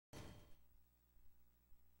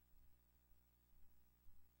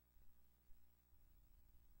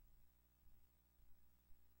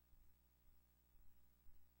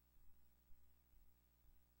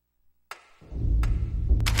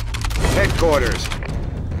headquarters.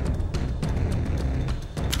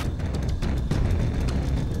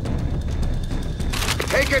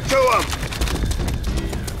 Take it to him!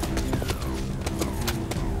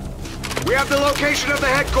 We have the location of the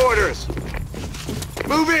headquarters!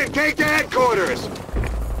 Move in, take the headquarters!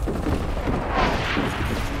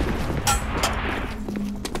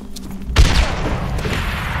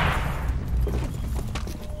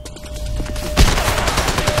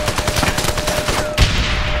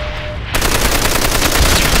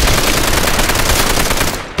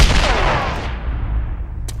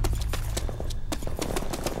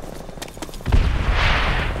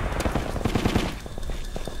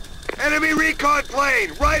 Enemy recon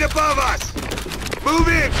plane, right above us! Move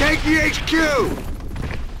in, take the HQ!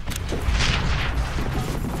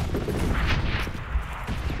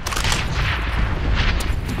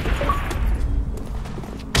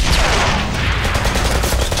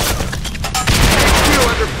 HQ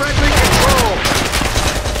under friendly control!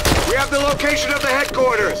 We have the location of the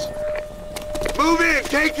headquarters! Move in,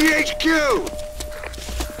 take the HQ!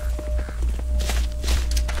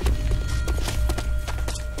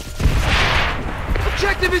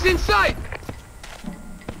 Objective is in sight!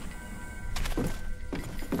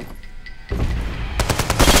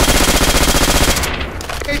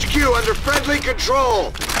 HQ under friendly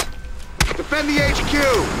control! Defend the HQ!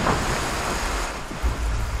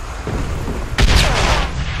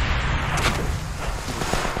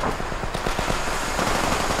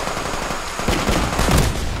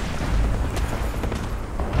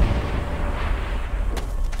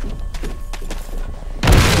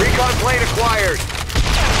 Recon plane acquired!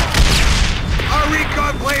 Our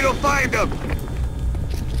recon plane will find them!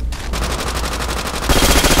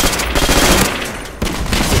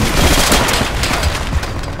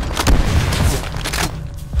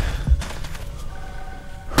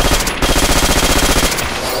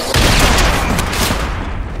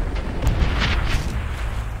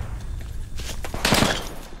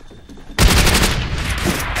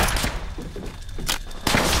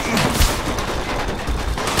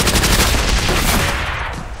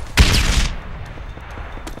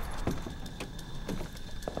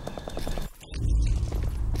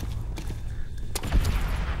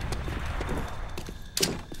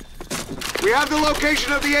 We have the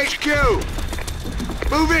location of the HQ!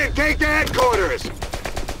 Move in, take the headquarters!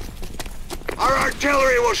 Our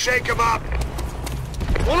artillery will shake them up!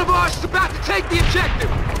 One of ours is about to take the objective!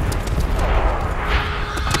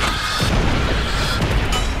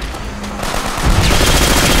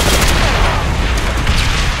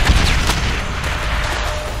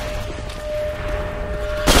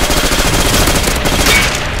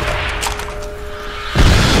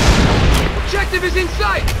 Objective is in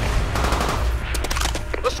sight!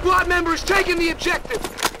 A squad member is taking the objective!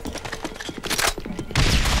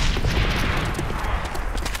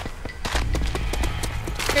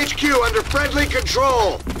 HQ under friendly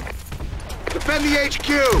control! Defend the HQ!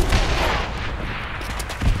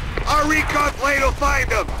 Our recon plane will find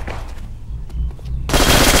them!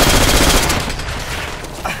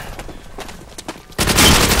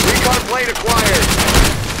 Recon plane acquired!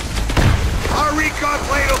 Our recon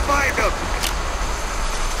plane will find them!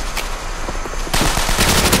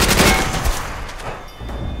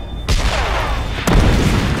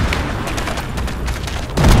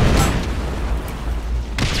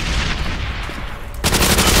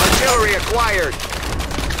 Artillery acquired!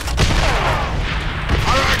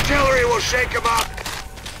 Our artillery will shake them up!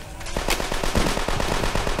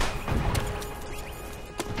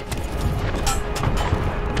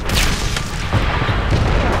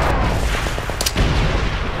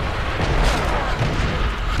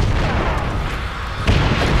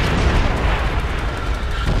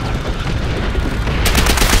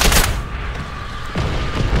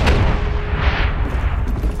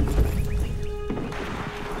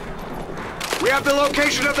 We have the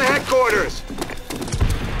location of the headquarters!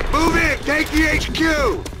 Move in, take the HQ!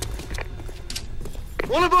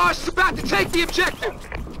 One of ours is about to take the objective!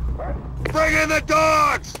 Bring in the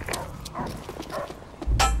dogs!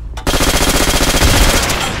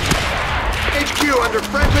 HQ under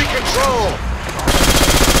friendly control!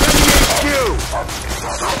 Defend the HQ!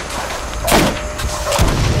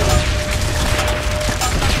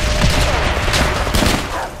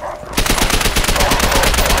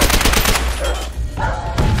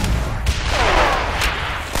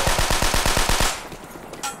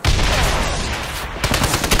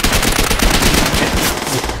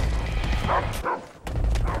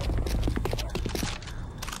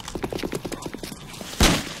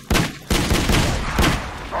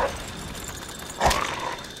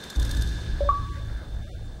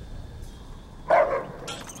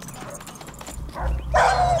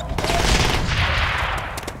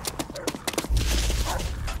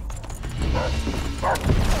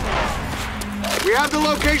 We have the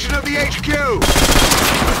location of the HQ!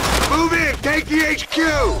 Move in! Take the HQ!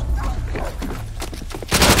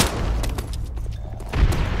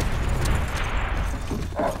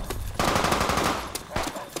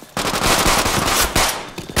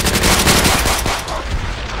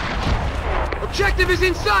 Objective is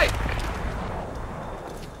in sight!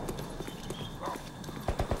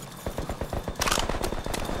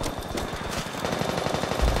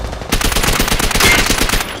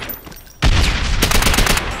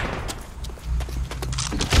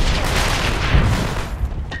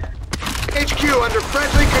 HQ under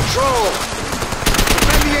friendly control!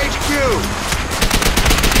 Defend the HQ!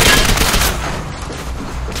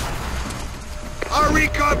 Our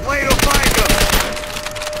recon plane will find them!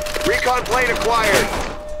 Recon plane acquired!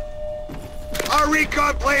 Our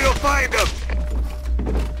recon plane will find them!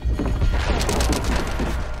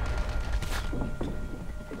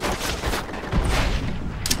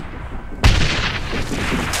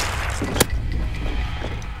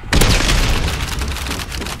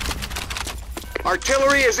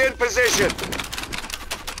 Artillery is in position.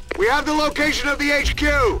 We have the location of the HQ.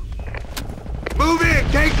 Move in,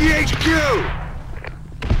 take the HQ.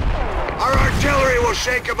 Our artillery will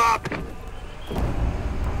shake them up.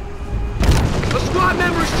 A squad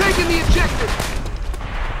member is taking the objective.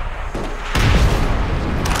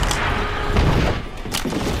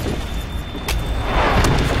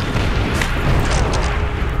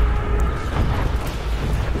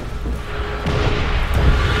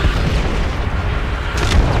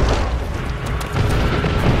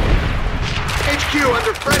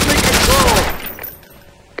 Under friendly control!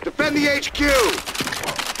 Defend the HQ!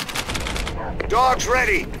 Dogs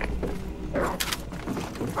ready!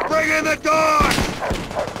 Bring in the dogs!